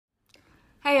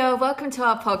Welcome to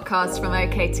our podcast from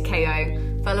OK to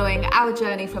KO, following our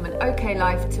journey from an OK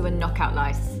life to a knockout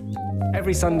life.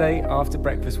 Every Sunday after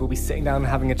breakfast, we'll be sitting down and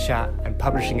having a chat and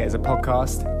publishing it as a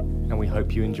podcast, and we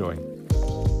hope you enjoy.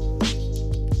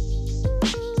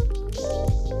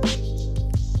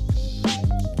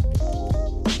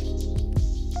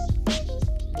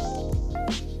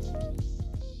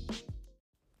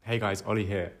 Hey guys, Ollie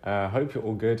here. Hope you're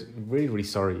all good. Really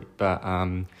sorry, but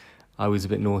I was a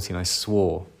bit naughty and I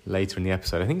swore later in the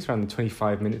episode. I think it's around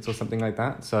 25 minutes or something like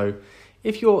that. So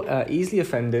if you're easily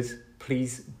offended,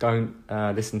 please don't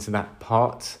listen to that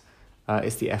part.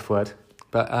 It's the F word.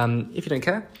 But if you don't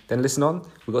care, then listen on.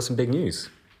 We've got some big news.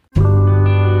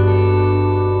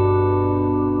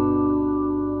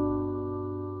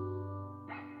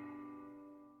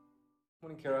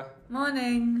 Morning, Kira.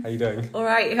 Morning. How you doing? All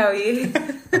right, how are you?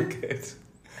 I'm good.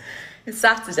 It's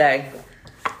Saturday.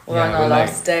 We're on our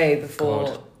last day before...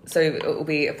 God. So it will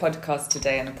be a podcast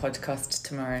today and a podcast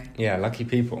tomorrow. Yeah, lucky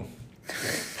people.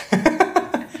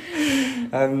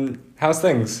 How's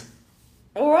things?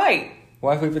 All right.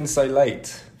 Why have we been so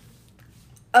late?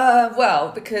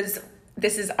 Well, because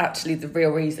this is actually the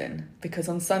real reason. Because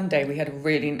on Sunday we had a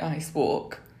really nice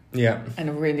walk. Yeah. And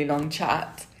a really long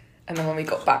chat. And then when we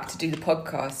got back to do the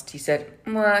podcast, he said,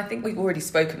 well, I think we've already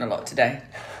spoken a lot today.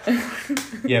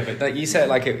 Yeah, but you said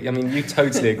you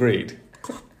totally agreed.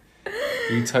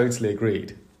 You totally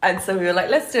agreed. And so we were like,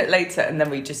 let's do it later. And then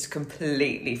we just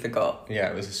completely forgot. Yeah,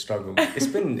 it was a struggle. It's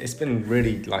been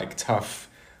really tough,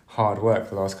 hard work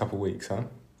for the last couple of weeks, huh?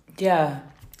 Yeah.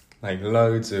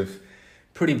 Loads of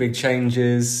pretty big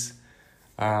changes.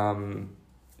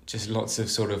 Just lots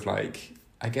of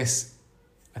I guess,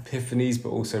 epiphanies, but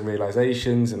also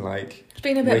realizations and It's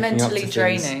been a bit mentally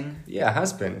draining. Yeah, it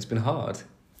has been. It's been hard.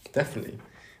 Definitely.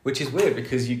 Which is weird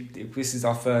because this is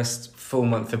our first full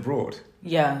month abroad.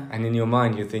 Yeah. And in your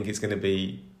mind, you think it's going to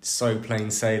be so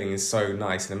plain sailing and so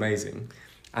nice and amazing.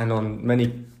 And on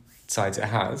many sides it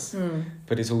has.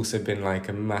 But it's also been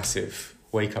a massive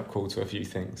wake-up call to a few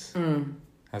things.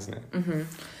 Hasn't it? Mm-hmm.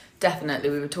 Definitely.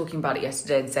 We were talking about it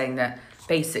yesterday and saying that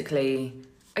basically,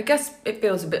 I guess it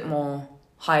feels a bit more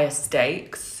higher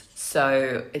stakes.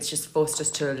 So it's just forced us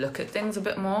to look at things a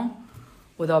bit more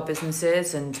with our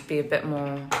businesses and be a bit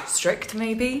more strict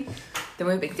maybe than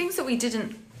we big things that we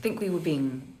didn't think we were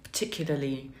being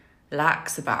particularly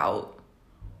lax about,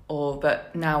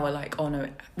 but now we're oh no,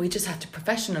 we just have to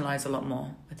professionalize a lot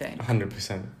more, I think.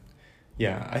 100%.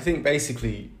 Yeah, I think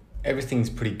basically everything's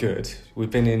pretty good.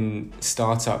 We've been in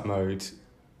startup mode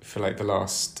for the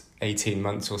last 18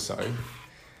 months or so,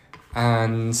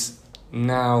 and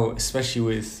now, especially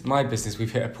with my business,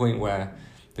 we've hit a point where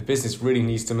the business really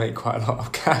needs to make quite a lot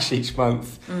of cash each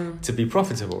month to be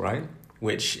profitable, right?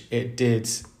 Which it did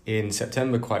in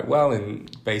September quite well and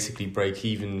basically break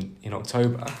even in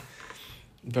October.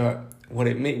 But what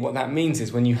that means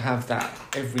is when you have that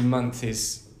every month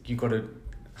is you got to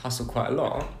hustle quite a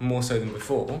lot, more so than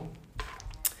before.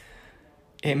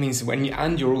 It means when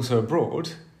you're also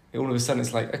abroad, all of a sudden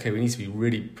it's okay, we need to be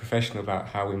really professional about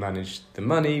how we manage the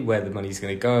money, where the money's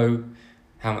going to go,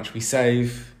 how much we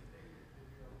save,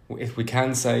 if we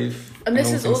can save. And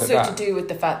this is also to do with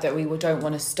the fact that we don't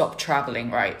want to stop travelling,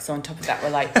 right? So on top of that,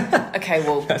 we're okay,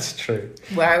 well... That's true.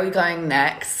 Where are we going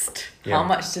next? Yeah. How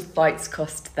much do flights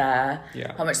cost there?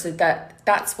 Yeah. How much...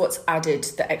 That's what's added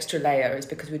the extra layer, is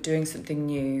because we're doing something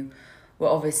new. We're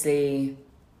obviously,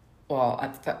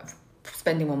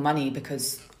 spending more money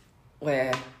because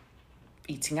we're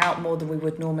eating out more than we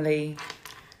would normally...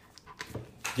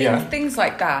 Yeah. Things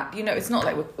like that. It's not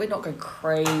we're not going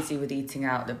crazy with eating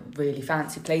out the really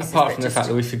fancy places. Apart from the fact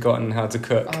that we've forgotten how to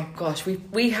cook. Oh gosh,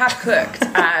 we have cooked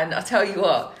and I'll tell you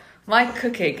what, my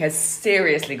cooking has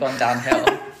seriously gone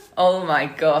downhill. Oh my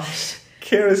gosh.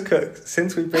 Kira's cooked,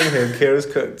 since we've been here, Kira's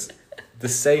cooked the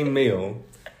same meal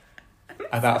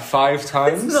about 5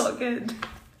 times. It's not good.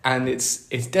 And it's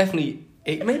definitely...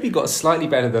 It maybe got slightly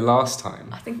better the last time.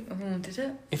 I think, did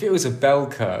it? If it was a bell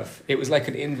curve, it was like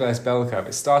an inverse bell curve.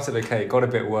 It started okay, it got a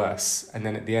bit worse, and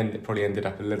then at the end it probably ended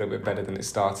up a little bit better than it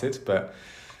started, but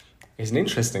it's an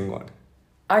interesting one.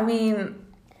 I mean...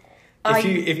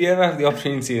 If you ever have the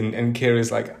opportunity and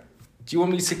Kira's do you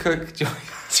want me to cook? Do you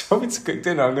want me to cook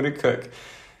dinner? I'm going to cook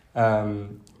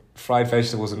fried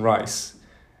vegetables and rice.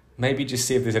 Maybe just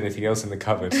see if there's anything else in the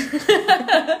cupboard.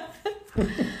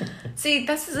 See,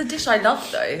 this is a dish I love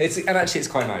though. It's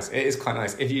quite nice. It is quite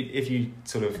nice if you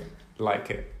sort of like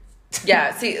it.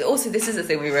 Yeah. See, also this is the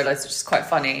thing we realised, which is quite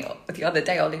funny. The other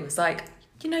day, Ollie was like,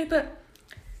 but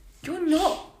you're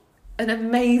not an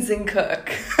amazing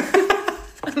cook,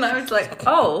 and I was like,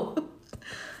 oh.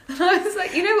 And I was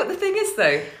like, what the thing is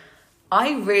though,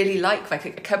 I really like my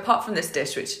cooking, apart from this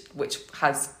dish, which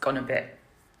has gone a bit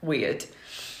weird.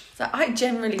 So I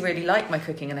generally really like my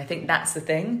cooking, and I think that's the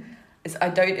thing, is I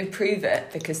don't improve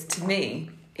it because to me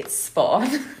it's spot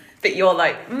on. But you're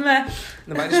like, meh.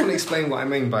 No, but I just want to explain what I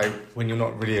mean by when you're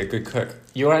not really a good cook.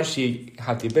 You actually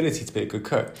have the ability to be a good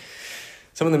cook.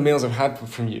 Some of the meals I've had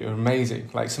from you are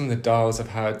amazing. Like some of the dals I've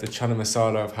had, the chana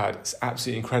masala I've had, it's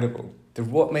absolutely incredible.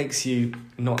 What makes you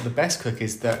not the best cook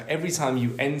is that every time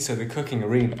you enter the cooking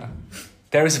arena,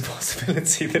 there is a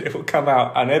possibility that it will come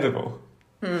out unedible.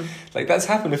 Like that's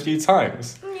happened a few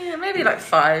times. Yeah, maybe like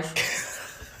 5.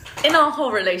 In our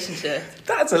whole relationship.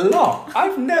 That's a lot.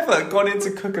 I've never gone in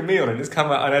to cook a meal and it's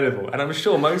come out unedible. And I'm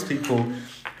sure most people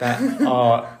that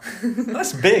are...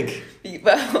 That's big.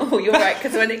 Well, you're right,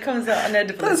 because when it comes out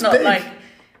unedible, it's not big. Like...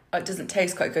 Oh, it doesn't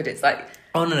taste quite good. It's like...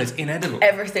 Oh, no, it's inedible.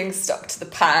 Everything's stuck to the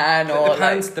pan,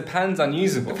 but the pan's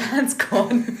unusable. The pan's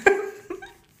gone.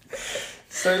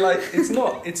 So, like, it's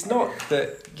not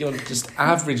that you're just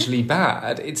averagely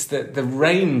bad. It's that the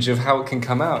range of how it can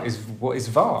come out is what is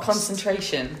vast.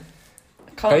 Concentration.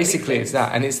 Basically, it's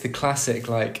that. And it's the classic,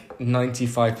 like,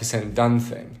 95% done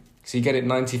thing. So you get it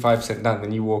 95% done,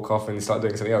 then you walk off and start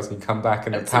doing something else, and you come back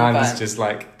and the pan is just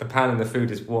like... The pan and the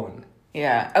food is one.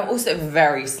 Yeah. I'm also a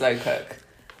very slow cook.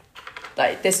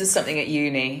 Like, this was something at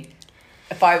uni.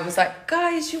 If I was like,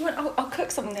 guys, I'll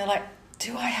cook something. They're like,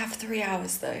 do I have 3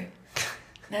 hours, though?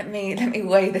 Let me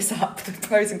weigh this up, the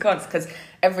pros and cons, because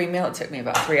every meal took me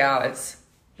about 3 hours,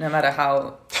 no matter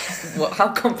how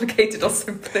complicated or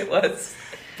simple it was.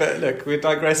 But look, we're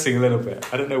digressing a little bit.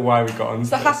 I don't know why we got on.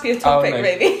 It's a happier topic,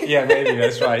 maybe. Yeah, maybe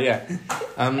that's right. Yeah.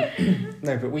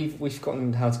 No, but we've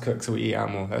forgotten how to cook, so we eat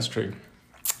out more. That's true.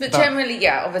 But generally,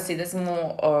 yeah, obviously, there's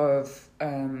more of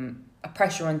a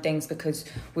pressure on things because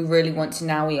we really want to.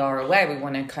 Now we are aware. We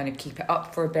want to kind of keep it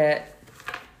up for a bit.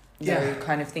 So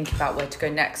kind of think about where to go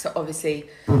next. So obviously,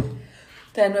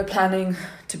 then we're planning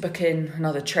to book in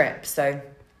another trip. So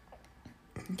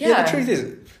yeah,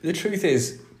 the truth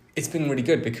is, it's been really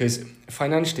good because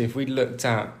financially, if we looked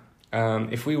at,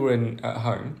 if we were at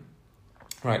home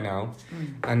right now,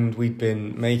 and we'd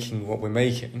been making what we're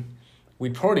making,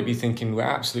 we'd probably be thinking we're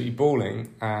absolutely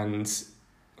balling and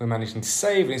we're managing to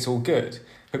save and it's all good.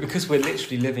 But because we're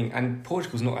literally living, and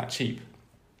Portugal's not that cheap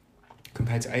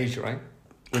compared to Asia, right?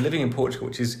 We're living in Portugal,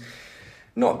 which is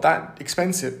not that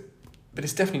expensive, but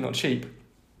it's definitely not cheap.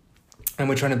 And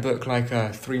we're trying to book like a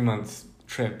 3-month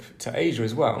trip to Asia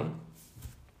as well.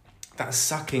 That's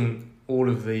sucking all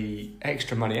of the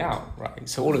extra money out, right?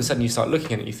 So all of a sudden you start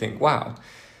looking at it, you think, wow,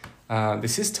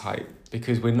 this is tight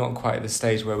because we're not quite at the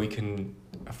stage where we can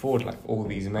afford like all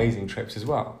these amazing trips as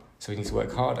well. So we need to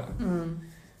work harder.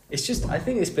 It's just, I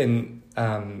think it's been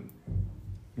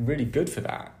really good for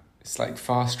that. It's like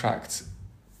fast-tracked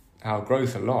our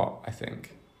growth a lot, I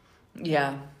think.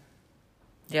 Yeah,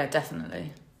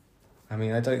 definitely. I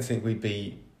mean, I don't think we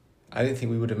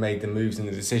would have made the moves and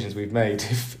the decisions we've made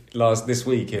this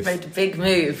week. Made a big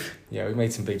move. Yeah, we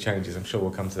made some big changes. I'm sure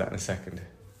we'll come to that in a second.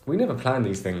 We never plan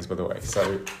these things, by the way.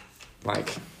 So,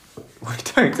 like, we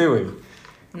don't, do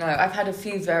we? No, I've had a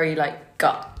few very,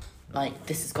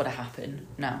 this has got to happen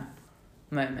now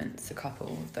moments, a couple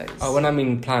of those. Oh, when I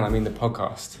mean plan, I mean the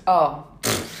podcast. Oh,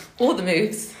 all the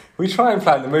moves. We try and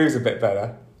plan the moves a bit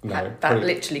better. No, that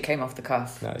literally came off the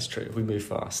cuff. No, it's true. We move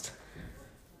fast.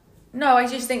 No, I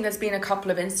just think there's been a couple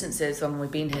of instances when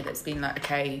we've been here that's been like,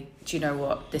 okay, do you know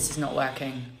what? This is not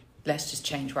working. Let's just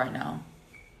change right now.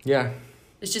 Yeah.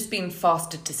 It's just been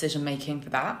faster decision making for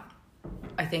that.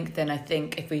 I think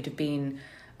if we'd have been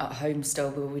at home still,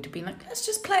 we would have been like, let's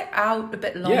just play it out a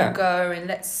bit longer and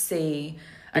let's see.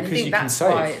 And because I think that's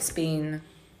why it's been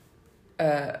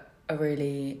a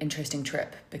really interesting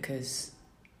trip because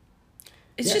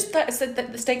it's just that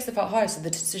the stakes are far higher, so the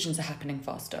decisions are happening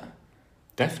faster.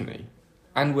 Definitely.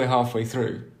 And we're halfway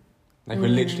through. We're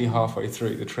literally halfway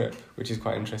through the trip, which is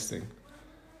quite interesting.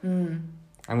 And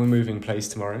we're moving place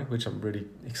tomorrow, which I'm really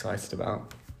excited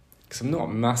about. Because I'm not a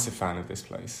massive fan of this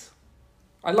place.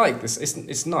 I like this.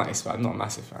 It's nice, but I'm not a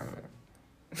massive fan of it.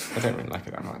 I don't really like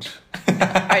it that much.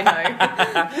 I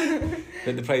know.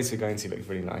 But the place we're going to looks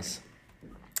really nice.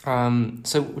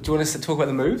 So do you want us to talk about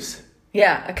the moves?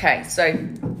 Yeah, okay. So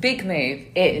big move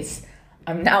is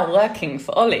I'm now working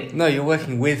for Ollie. No, you're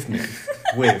working with me.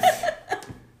 With.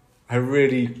 I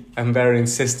really am very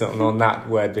insistent on that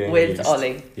word being with used.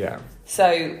 Ollie. Yeah.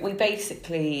 So we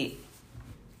basically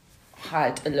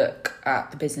had a look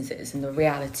at the businesses, and the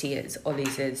reality is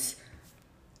Ollie's is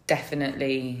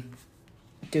definitely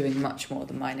doing much more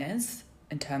than mine is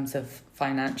in terms of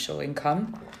financial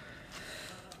income.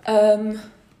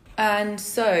 And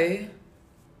so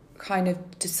kind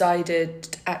of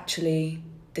decided, actually,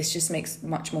 this just makes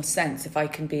much more sense if I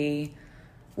can be...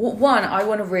 Well, one, I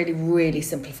want to really, really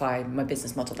simplify my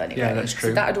business model anyway. Yeah, that's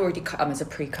true. So that had already come as a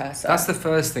precursor. That's the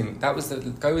first thing. Go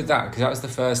with that, because that was the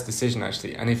first decision,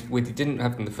 actually. And if we didn't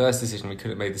have the first decision, we could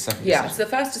have made the second decision. Yeah, so the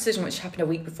first decision, which happened a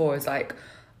week before, was like,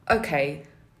 okay,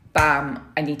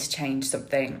 bam, I need to change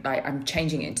something. Like, I'm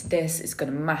changing it into this. It's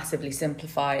going to massively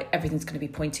simplify. Everything's going to be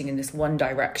pointing in this one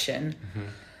direction.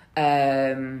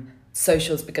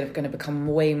 Social's going to become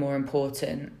way more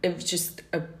important. It was just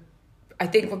I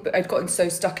think I'd gotten so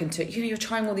stuck into it. You're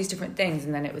trying all these different things,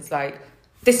 and then it was like,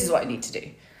 this is what I need to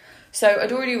do. So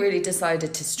I'd already really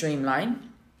decided to streamline.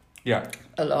 Yeah.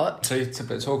 A lot. So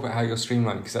talk about how you're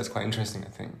streamlining, because that's quite interesting, I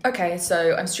think. Okay,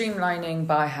 so I'm streamlining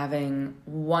by having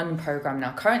one program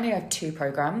now. Currently I have 2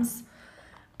 programs.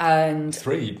 And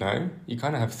 3, no? You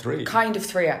kind of have 3. Kind of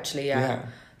 3, actually, yeah.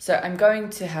 So I'm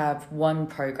going to have one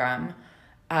program,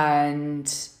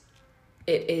 and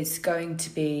it is going to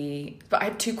be... But I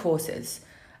have 2 courses,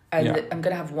 and I'm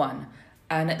going to have one.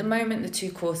 And at the moment, the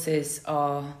 2 courses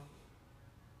are...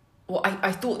 Well,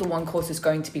 I thought the one course was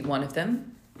going to be one of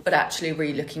them, but actually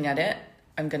re-looking at it,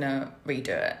 I'm going to redo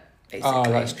it, basically. Oh,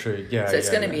 that's true. Yeah. So it's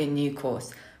going to be a new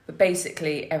course. But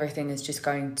basically, everything is just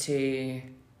going to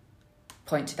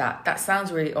point to that. That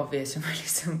sounds really obvious and really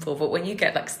simple, but when you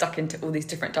get like stuck into all these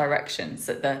different directions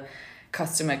that the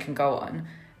customer can go on,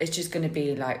 it's just going to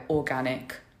be like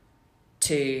organic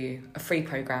to a free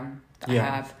program that I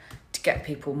have to get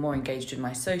people more engaged with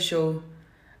my social,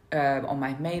 on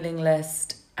my mailing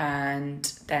list, and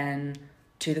then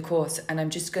to the course. And I'm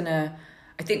just gonna,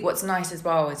 I think what's nice as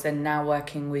well is then now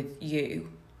working with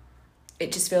you,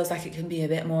 it just feels like it can be a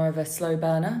bit more of a slow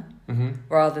burner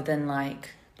rather than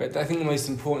like... But I think the most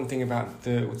important thing about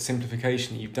the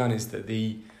simplification that you've done is that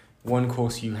the one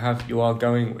course you are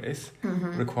going with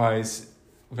requires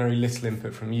very little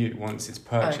input from you once it's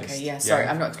purchased. Okay, yeah, sorry,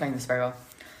 I'm not explaining this very well.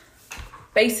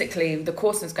 Basically, the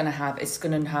course it's going to have it's just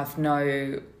going to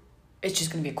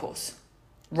be a course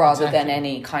rather than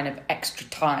any kind of extra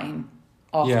time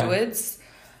afterwards,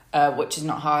 which is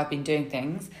not how I've been doing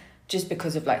things, just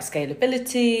because of like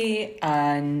scalability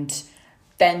and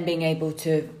then being able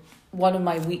to... One of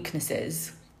my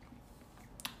weaknesses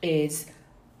is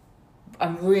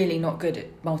I'm really not good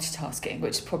at multitasking,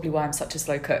 which is probably why I'm such a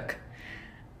slow cook.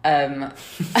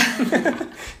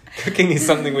 Cooking is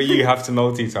something where you have to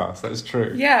multitask, that's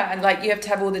true. Yeah, and like you have to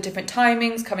have all the different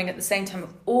timings coming at the same time.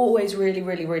 I've always really,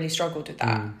 really, really struggled with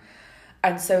that.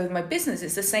 And so with my business,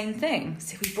 it's the same thing.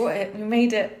 So we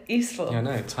made it useful. Yeah,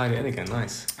 no, tied it in again,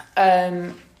 nice.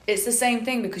 It's the same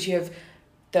thing because you have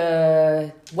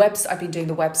the website. I've been doing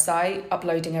the website,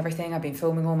 uploading everything. I've been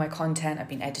filming all my content. I've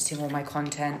been editing all my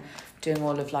content, doing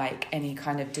all of like any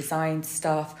kind of design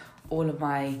stuff, all of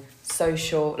my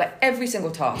social, like every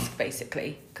single task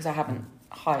basically, because I haven't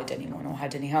hired anyone or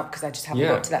had any help because I just haven't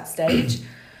got to that stage.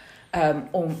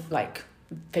 Or like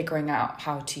figuring out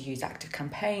how to use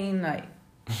ActiveCampaign, like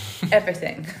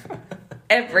everything.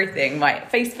 Everything, my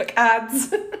Facebook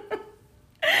ads.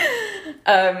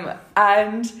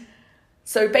 And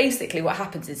so basically what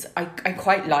happens is I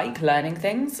quite like learning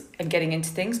things and getting into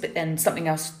things, but then something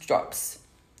else drops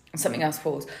and something else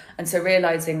falls. And so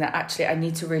realizing that actually I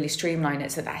need to really streamline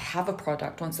it so that I have a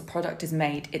product. Once the product is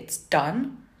made, it's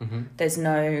done. There's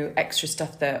no extra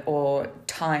stuff there or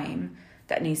time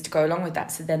that needs to go along with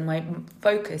that. So then my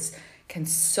focus can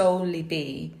solely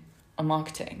be on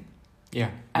marketing.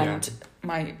 And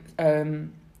my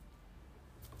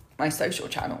my social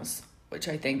channels, which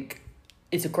I think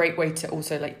is a great way to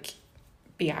also like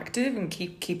be active and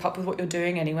keep up with what you're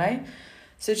doing anyway.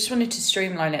 So I just wanted to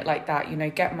streamline it like that,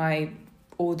 get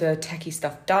all the techie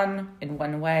stuff done in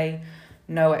one way,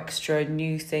 no extra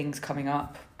new things coming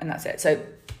up, and that's it. So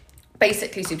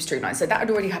basically super streamlined. So that had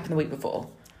already happened the week before.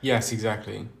 Yes,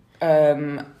 exactly.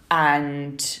 And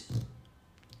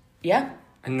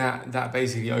that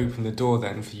basically opened the door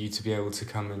then for you to be able to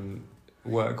come and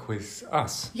work with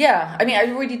us. Yeah, I mean,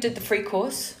 I already did the free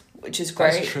course, which is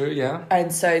great. That's true, yeah.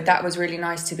 And so that was really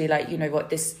nice to be like,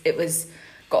 it was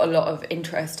got a lot of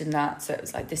interest in that. So it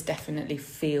was like, this definitely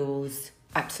feels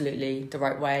absolutely the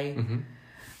right way.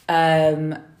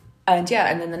 And then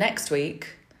the next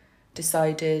week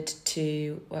decided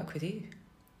to work with you.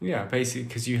 Yeah, basically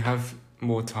because you have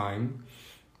more time,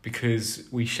 because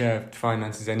we share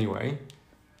finances anyway,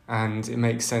 and it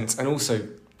makes sense. And also,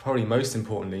 probably most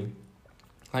importantly,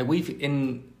 like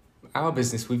in our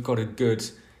business, we've got a good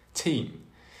team.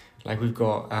 Like we've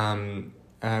got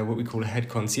what we call a head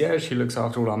concierge who looks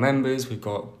after all our members. We've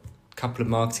got a couple of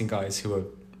marketing guys who are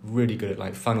really good at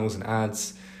like funnels and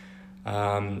ads.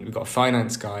 We've got a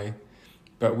finance guy,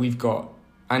 but we've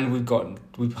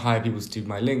hired people to do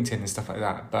my LinkedIn and stuff like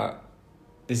that, but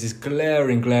there's this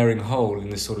glaring hole in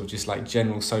the sort of just like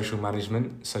general social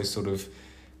management. So sort of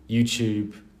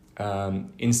YouTube,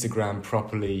 Instagram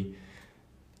properly,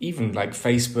 even like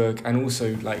Facebook, and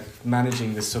also like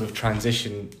managing this sort of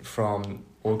transition from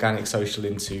organic social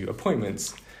into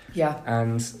appointments. Yeah.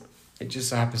 And it just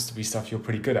so happens to be stuff you're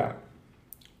pretty good at.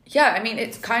 Yeah, I mean,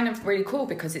 it's kind of really cool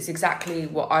because it's exactly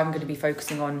what I'm going to be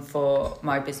focusing on for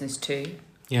my business too.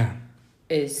 Yeah.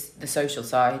 Is the social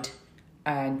side.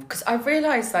 And because I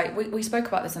realised, like, we spoke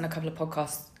about this in a couple of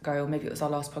podcasts ago, or maybe it was our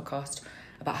last podcast,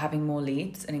 about having more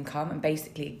leads and income. And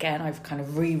basically, again, I've kind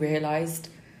of realised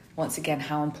once again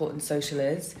how important social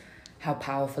is, how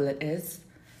powerful it is.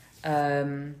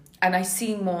 And I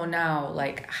see more now,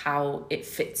 like, how it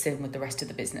fits in with the rest of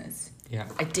the business. Yeah.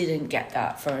 I didn't get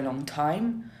that for a long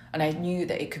time. And I knew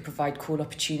that it could provide cool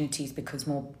opportunities because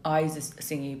more eyes are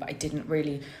seeing you, but I didn't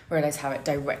really realise how it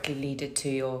directly leaded to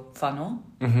your funnel.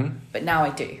 Mm-hmm. But now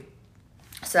I do.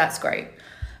 So that's great.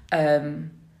 But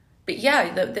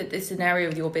yeah, it's an area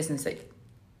of your business that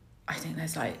I think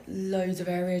there's like loads of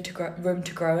room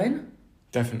to grow in.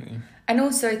 Definitely. And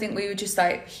also I think we were just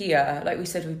like here, like we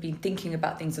said, we've been thinking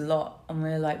about things a lot, and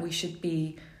we're like, we should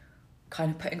be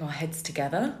kind of putting our heads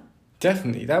together.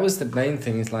 Definitely. That was the main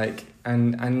thing, is like,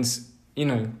 and you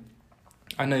know,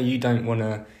 I know you don't want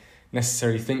to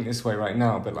necessarily think this way right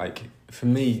now, but like for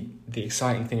me, the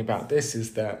exciting thing about this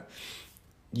is that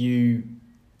you,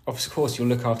 of course, you'll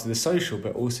look after the social,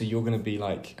 but also you're going to be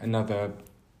like another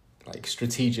like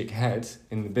strategic head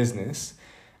in the business,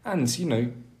 and you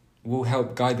know, will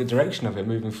help guide the direction of it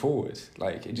moving forward.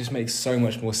 Like, it just makes so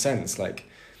much more sense. Like,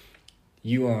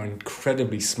 you are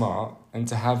incredibly smart, and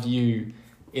to have you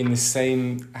in the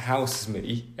same house as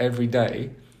me every day,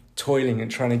 toiling and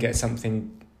trying to get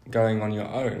something going on your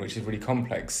own, which is really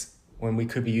complex, when we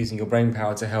could be using your brain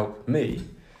power to help me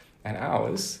and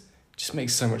ours, just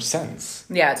makes so much sense.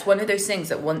 Yeah, it's one of those things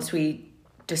that once we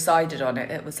decided on it,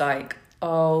 it was like,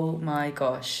 oh my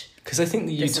gosh. Because I think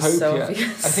the this utopia, is so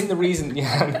obvious. I think the reason,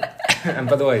 yeah, and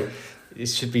by the way, it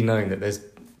should be known that there's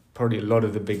probably a lot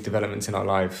of the big developments in our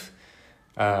life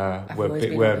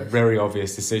were very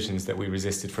obvious decisions that we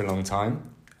resisted for a long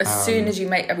time. As soon as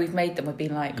we've made them, we've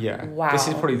been like, yeah, wow. This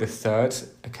is probably the third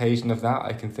occasion of that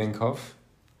I can think of.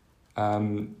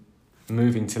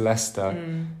 Moving to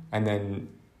Leicester, and then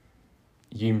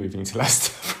you moving to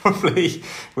Leicester probably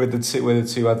were the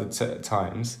two other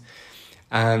times,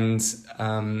 and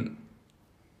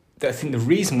I think the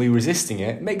reason we're resisting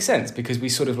it makes sense, because we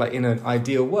sort of like, in an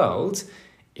ideal world,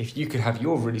 if you could have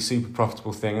your really super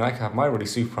profitable thing and I could have my really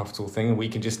super profitable thing, and we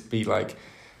can just be like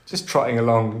just trotting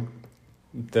along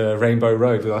the rainbow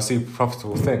road with our super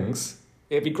profitable things,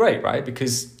 it'd be great, right?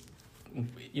 Because,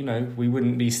 you know, we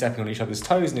wouldn't be stepping on each other's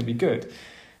toes and it'd be good.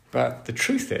 But the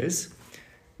truth is,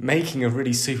 making a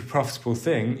really super profitable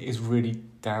thing is really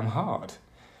damn hard.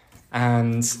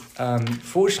 And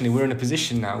fortunately, we're in a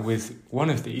position now with one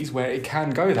of these where it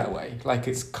can go that way. Like,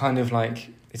 it's kind of like,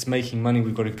 it's making money,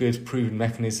 we've got a good proven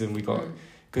mechanism, we've got a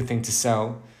good thing to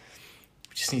sell.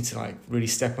 We just need to like really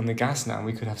step on the gas now, and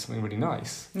we could have something really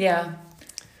nice. Yeah.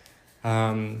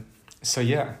 So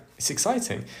yeah, it's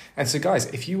exciting. And so guys,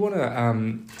 if you want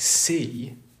to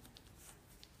see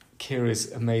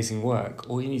Kira's amazing work,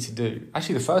 all you need to do,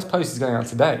 actually the first post is going out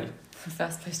today. The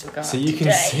first post will go So out you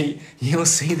today. you'll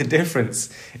see the difference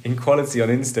in quality on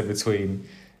Insta between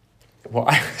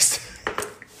what I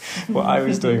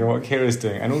was doing and what Kira's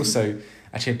doing. And also,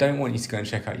 actually, I don't want you to go and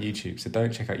check out YouTube, so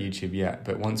don't check out YouTube yet.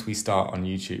 But once we start on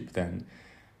YouTube, then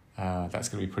that's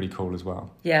going to be pretty cool as well.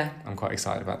 Yeah. I'm quite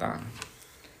excited about that.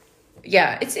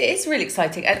 Yeah, it's really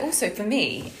exciting. And also for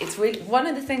me, it's really one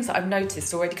of the things that I've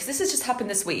noticed already, because this has just happened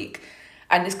this week.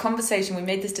 And this conversation, we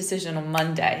made this decision on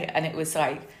Monday, and it was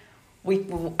like, we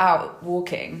were out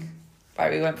walking,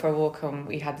 right? We went for a walk and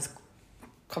we had this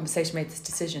conversation, made this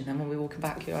decision. And when we were walking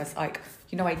back, I was like,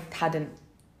 you know, I hadn't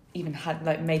even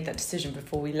made that decision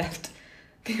before we left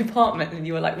the apartment. And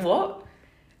you were like, what?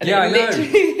 And yeah, it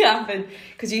literally happened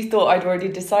because you thought I'd already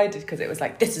decided, because it was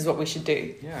like, this is what we should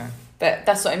do. Yeah. But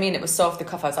that's what I mean. It was so off the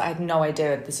cuff. I was like, I had no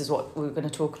idea this is what we were going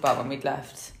to talk about when we'd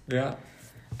left. Yeah.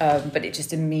 But it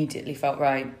just immediately felt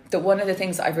right. That one of the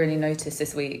things that I've really noticed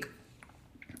this week,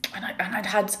 and I'd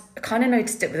had kind of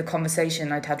noticed it with a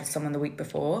conversation I'd had with someone the week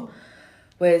before,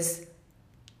 was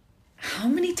how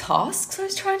many tasks I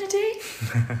was trying to do.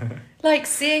 Like,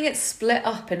 seeing it split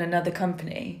up in another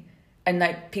company, and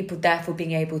like people therefore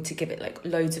being able to give it like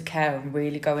loads of care and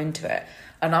really go into it.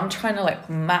 And I'm trying to like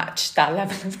match that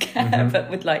level of care, but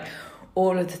with like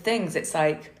all of the things, it's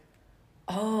like,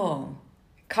 oh,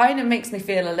 kind of makes me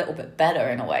feel a little bit better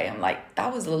in a way. I'm like,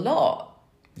 that was a lot.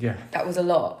 Yeah. That was a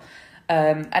lot.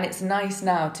 And it's nice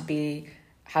now to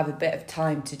have a bit of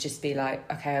time to just be like,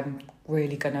 okay, I'm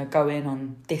really going to go in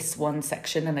on this one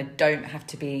section and I don't have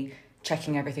to be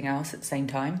checking everything else at the same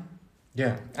time.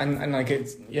 Yeah. And like,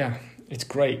 it's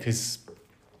great because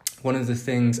one of the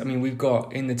things, I mean, we've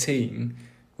got in the team,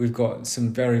 we've got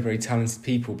some very, very talented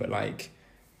people, but like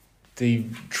the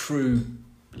true,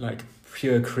 like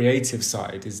pure creative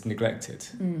side is neglected,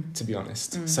 to be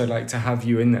honest. So like to have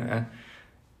you in there,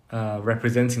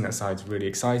 representing that side is really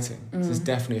exciting. So there's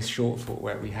definitely a shortfall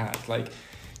where we had, like,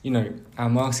 you know, our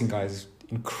marketing guys,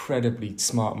 incredibly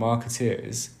smart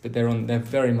marketeers, but they're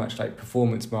very much like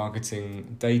performance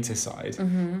marketing data side,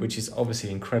 which is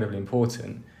obviously incredibly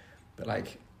important. But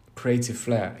like creative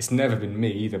flair, it's never been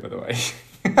me either, by the way.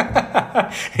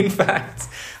 In fact,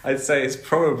 I'd say it's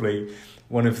probably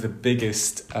one of the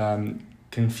biggest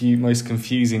most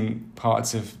confusing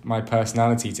parts of my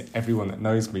personality to everyone that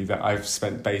knows me, that I've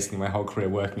spent basically my whole career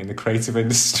working in the creative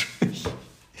industry.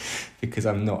 Because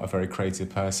I'm not a very creative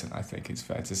person, I think it's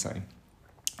fair to say.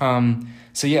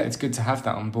 So yeah, it's good to have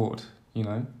that on board, you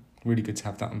know, really good to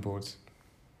have that on board.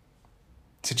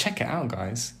 So check it out,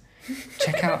 guys.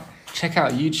 Check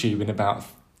out YouTube in about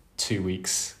 2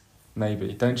 weeks,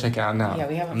 maybe. Don't check it out now. Yeah,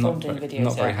 we haven't filmed any videos. I'm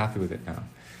not very happy with it now.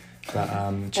 But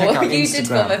check out Instagram. You did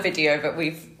film a video, but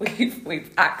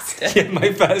we've axed it. Yeah,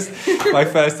 my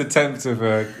first attempt of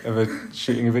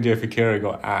shooting a video for Kira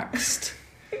got axed.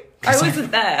 I wasn't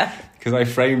there. Because I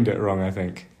framed it wrong, I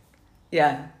think.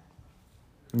 Yeah.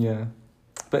 Yeah.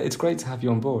 But it's great to have you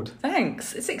on board.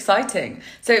 Thanks. It's exciting.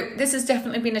 So this has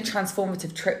definitely been a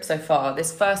transformative trip so far.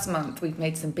 This first month, we've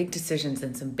made some big decisions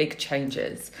and some big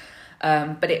changes.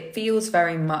 But it feels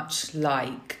very much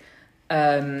like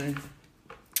they're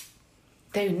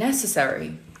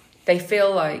necessary. They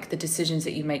feel like the decisions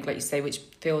that you make, like you say, which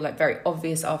feel like very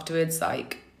obvious afterwards,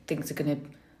 like things are going to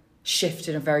shift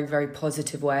in a very, very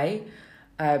positive way.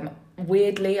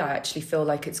 Weirdly, I actually feel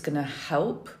like it's going to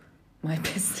help my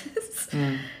business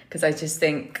because I just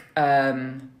think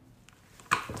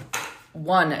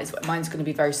one is mine's going to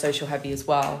be very social heavy as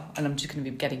well, and I'm just going to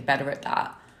be getting better at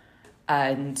that.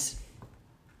 And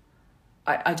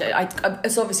I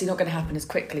it's obviously not going to happen as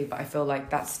quickly, but I feel like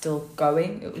that's still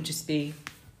going. It would just be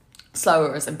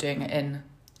slower as I'm doing it in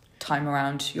time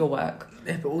around your work.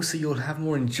 Yeah, but also you'll have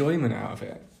more enjoyment out of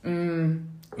it.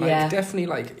 Definitely,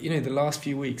 like, you know, the last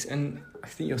few weeks, and I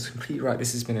think you're completely right.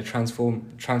 This has been a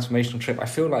transformational trip. I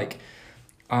feel like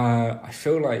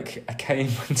I came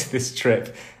onto this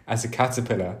trip as a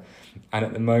caterpillar, and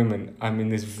at the moment I'm in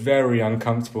this very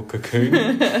uncomfortable cocoon,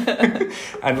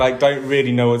 and like don't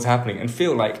really know what's happening, and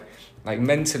feel like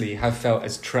mentally have felt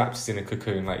as trapped as in a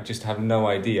cocoon, like just have no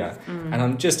idea. And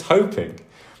I'm just hoping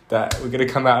that we're going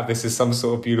to come out of this as some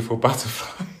sort of beautiful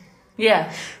butterfly.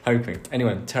 Yeah. Hoping.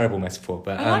 Anyway, terrible metaphor,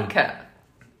 but I like it.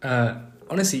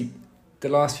 Honestly, the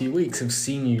last few weeks have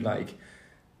seen you like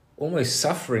almost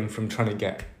suffering from trying to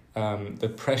get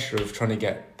the pressure of trying to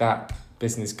get that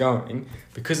business going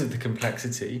because of the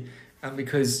complexity and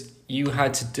because you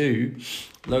had to do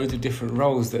loads of different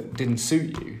roles that didn't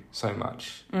suit you so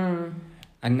much.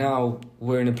 And now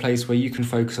we're in a place where you can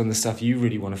focus on the stuff you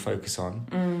really want to focus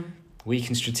on. We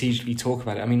can strategically talk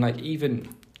about it. I mean, like,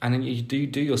 even, and then you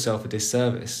do yourself a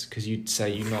disservice because you'd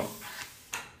say you're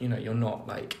not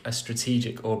like a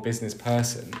strategic or business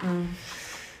person.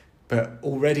 But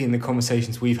already in the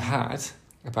conversations we've had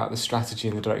about the strategy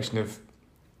and the direction of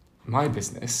my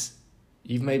business,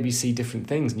 you've made me see different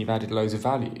things and you've added loads of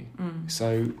value.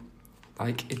 So,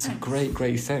 like, it's a great,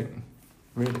 great thing.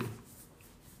 Really.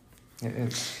 It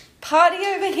is. Party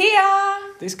over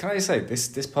here! This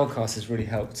podcast has really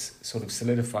helped sort of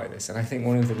solidify this. And I think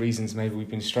one of the reasons maybe we've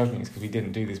been struggling is because we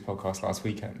didn't do this podcast last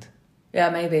weekend.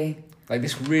 Yeah, maybe. Like,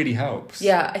 this really helps.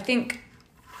 Yeah, I think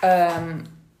a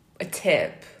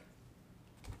tip,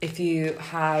 if you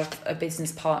have a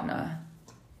business partner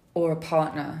or a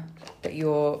partner that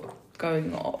you're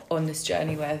going on this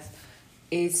journey with,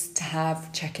 is to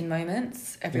have check-in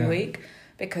moments every week.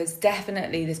 Because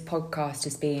definitely this podcast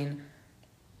has been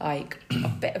like a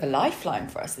bit of a lifeline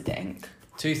for us, I think.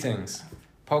 2 things.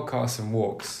 Podcasts and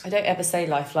walks. I don't ever say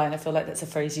lifeline. I feel like that's a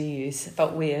phrase you use. It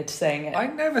felt weird saying it. I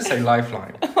never say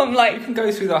lifeline. I'm like... You can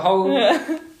go through the whole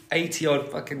 80-odd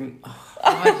fucking...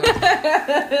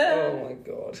 Oh my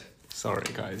God. Sorry,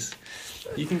 guys.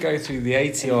 You can go through the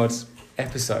 80-odd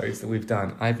episodes that we've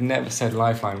done. I've never said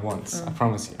lifeline once. I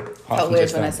promise you. Felt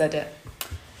weird when I said it.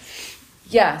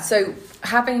 Yeah, so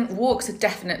having walks have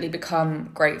definitely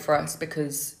become great for us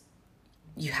because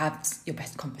you have your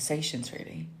best conversations,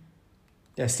 really.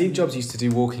 Yeah, Steve Jobs used to do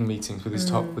walking meetings with his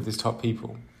top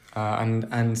people,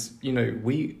 and you know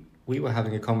we were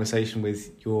having a conversation with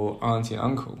your auntie and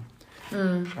uncle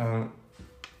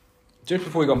just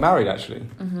before we got married, actually,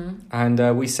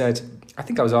 and we said, I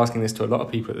think I was asking this to a lot of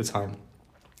people at the time.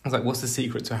 I was like, "What's the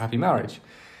secret to a happy marriage?"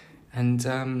 And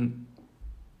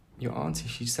your auntie,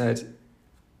 she said,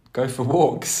 "Go for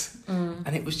walks."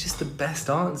 And it was just the best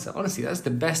answer. Honestly, that's the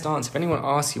best answer. If anyone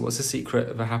asks you what's the secret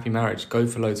of a happy marriage, go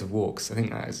for loads of walks. I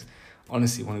think that is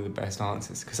honestly one of the best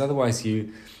answers, because otherwise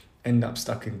you end up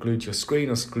stuck and glued to your screen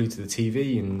or glued to the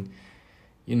TV, and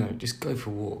you know, just go for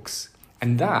walks.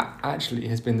 And that actually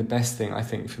has been the best thing, I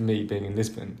think, for me being in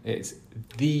Lisbon. It's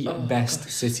the best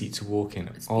city to walk in.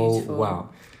 It's beautiful. Wow,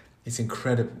 it's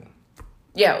incredible.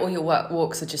 Yeah, all your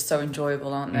walks are just so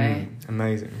enjoyable, aren't they?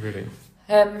 Amazing, really.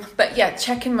 But yeah,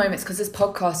 check-in moments, because this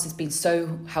podcast has been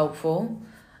so helpful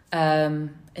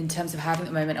in terms of having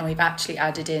the moment, and we've actually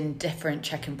added in different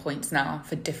check-in points now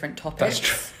for different topics. That's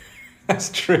true. That's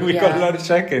true. We've got a lot of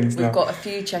check-ins now. We've got a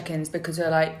few check-ins because we're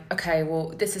like, okay,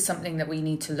 well, this is something that we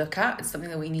need to look at. It's something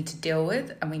that we need to deal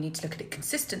with, and we need to look at it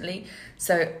consistently.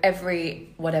 So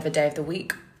every whatever day of the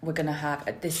week, we're going to have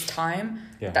at this time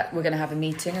that we're going to have a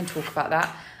meeting and talk about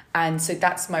that. And so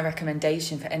that's my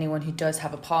recommendation for anyone who does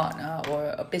have a partner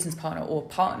or a business partner or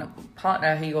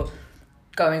partner who you're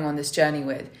going on this journey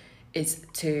with, is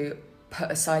to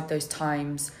put aside those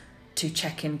times to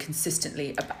check in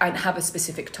consistently and have a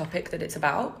specific topic that it's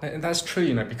about. And that's true,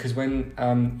 you know, because when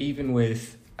even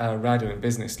with Radu in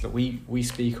business, look, we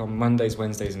speak on Mondays,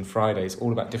 Wednesdays and Fridays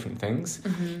all about different things.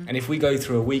 And if we go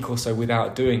through a week or so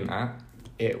without doing that,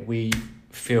 we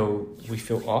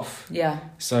feel off. Yeah.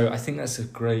 So I think that's a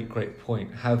great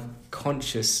point. Have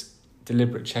conscious,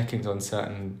 deliberate check-ins on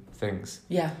certain things.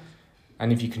 Yeah.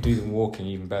 And if you can do them walking,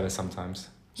 even better sometimes.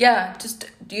 Yeah,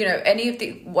 just, you know,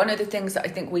 one of the things that I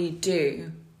think we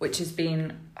do, which has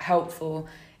been helpful,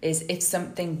 is if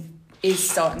something is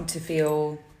starting to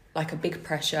feel like a big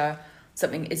pressure,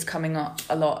 something is coming up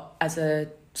a lot as a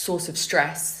source of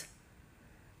stress,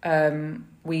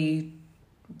 we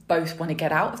both want to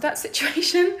get out of that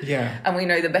situation. Yeah. And we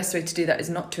know the best way to do that is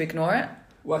not to ignore it.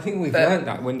 Well, I think we've learned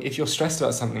that if you're stressed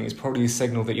about something, it's probably a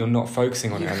signal that you're not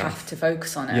focusing on it enough. You have to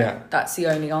focus on it. Yeah. That's the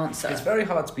only answer. It's very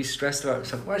hard to be stressed about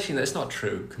something. Well, actually, that's not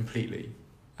true completely.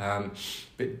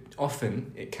 But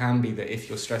often it can be that if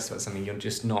you're stressed about something, you're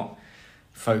just not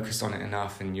focused on it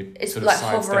enough, and it's sort of like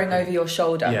hovering over your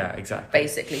shoulder. Yeah, exactly.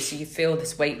 Basically, so you feel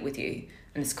this weight with you,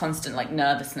 and it's constant like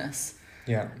nervousness.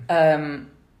 Yeah.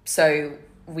 So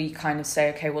we kind of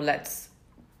say, okay, well, let's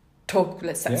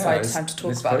set aside time to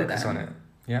talk about it then. Let's focus on it.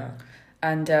 Yeah.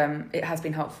 And it has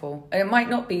been helpful. And it might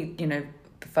not be, you know,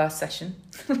 the first session,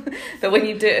 but when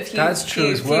you do it That's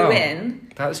true as well.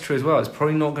 in... That's true as well. It's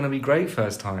probably not going to be great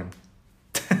first time.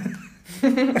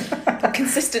 But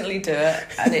consistently do it,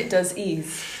 and it does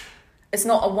ease. It's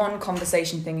not a one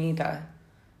conversation thing either.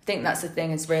 I think that's the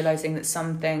thing, is realising that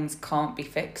some things can't be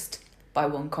fixed by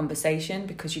one conversation,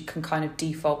 because you can kind of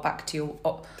default back to your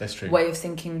way of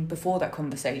thinking before that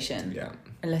conversation. Yeah.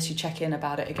 Unless you check in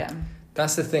about it again.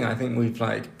 That's the thing. I think we've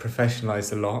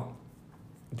professionalised a lot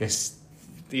these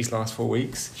last 4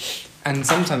 weeks, and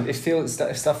sometimes if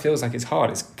stuff feels like it's hard,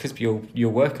 it's because you're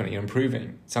working on it, you're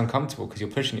improving. It's uncomfortable because you're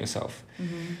pushing yourself.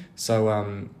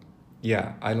 So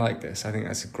yeah, I like this. I think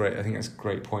that's a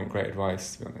great point, great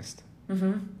advice, to be honest.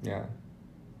 Yeah.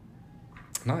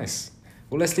 Nice.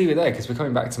 Well, let's leave it there because we're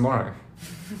coming back tomorrow.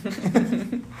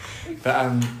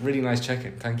 But really nice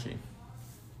check-in. Thank you.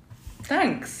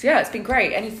 Thanks. Yeah, it's been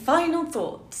great. Any final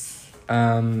thoughts?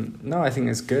 No, I think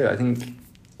it's good. I think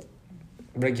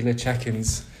regular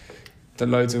check-ins, the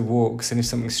loads of walks, and if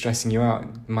something's stressing you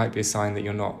out, might be a sign that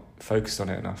you're not focused on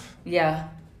it enough. Yeah.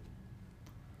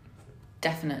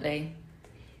 Definitely.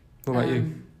 What about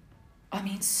you? I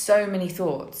mean, so many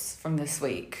thoughts from this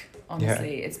week.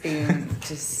 Honestly, It's been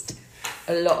just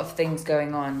a lot of things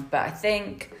going on. But I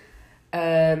think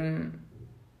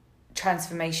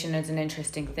transformation is an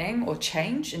interesting thing, or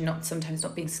change, and sometimes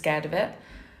not being scared of it.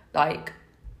 Like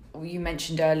you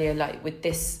mentioned earlier, like with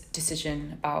this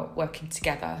decision about working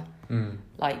together,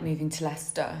 like moving to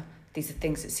Leicester, these are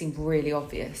things that seemed really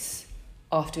obvious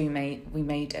after we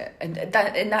made it, and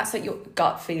that's like your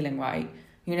gut feeling, right?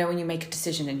 You know, when you make a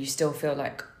decision and you still feel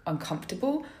like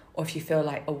uncomfortable, or if you feel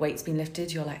like a weight's been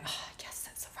lifted, you're like, oh yes,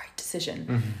 that's the right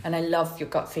decision. And I love your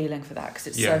gut feeling for that, because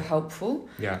it's so helpful.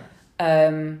 Yeah.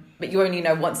 But you only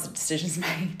know once the decision's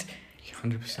made.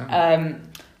 100%.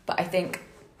 But I think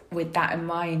with that in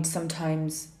mind,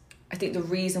 sometimes I think the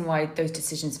reason why those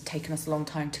decisions have taken us a long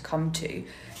time to come to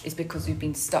is because we've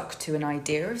been stuck to an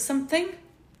idea of something,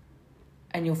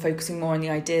 and you're focusing more on the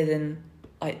idea than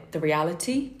like the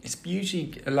reality. It's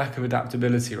usually a lack of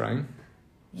adaptability, right?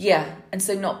 Yeah, and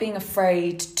so not being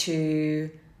afraid to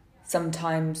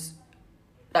sometimes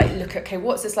like look at, okay,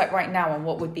 what's this like right now and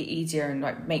what would be easier, and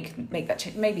like make that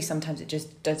change. Maybe sometimes it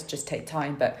does take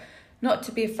time, but not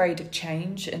to be afraid of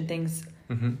change and things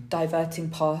diverting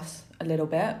path a little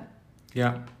bit.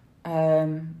 Yeah.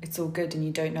 It's all good, and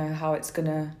you don't know how it's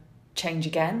gonna change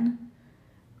again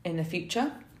in the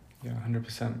future. Yeah,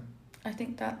 100%. I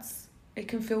think it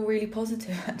can feel really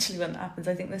positive actually when that happens.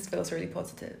 I think this feels really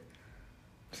positive.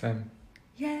 Same.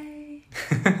 Yay.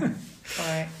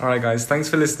 All right, guys. Thanks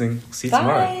for listening. See you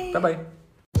tomorrow. Bye-bye.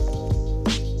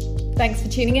 Thanks for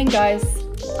tuning in, guys.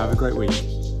 Have a great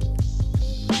week.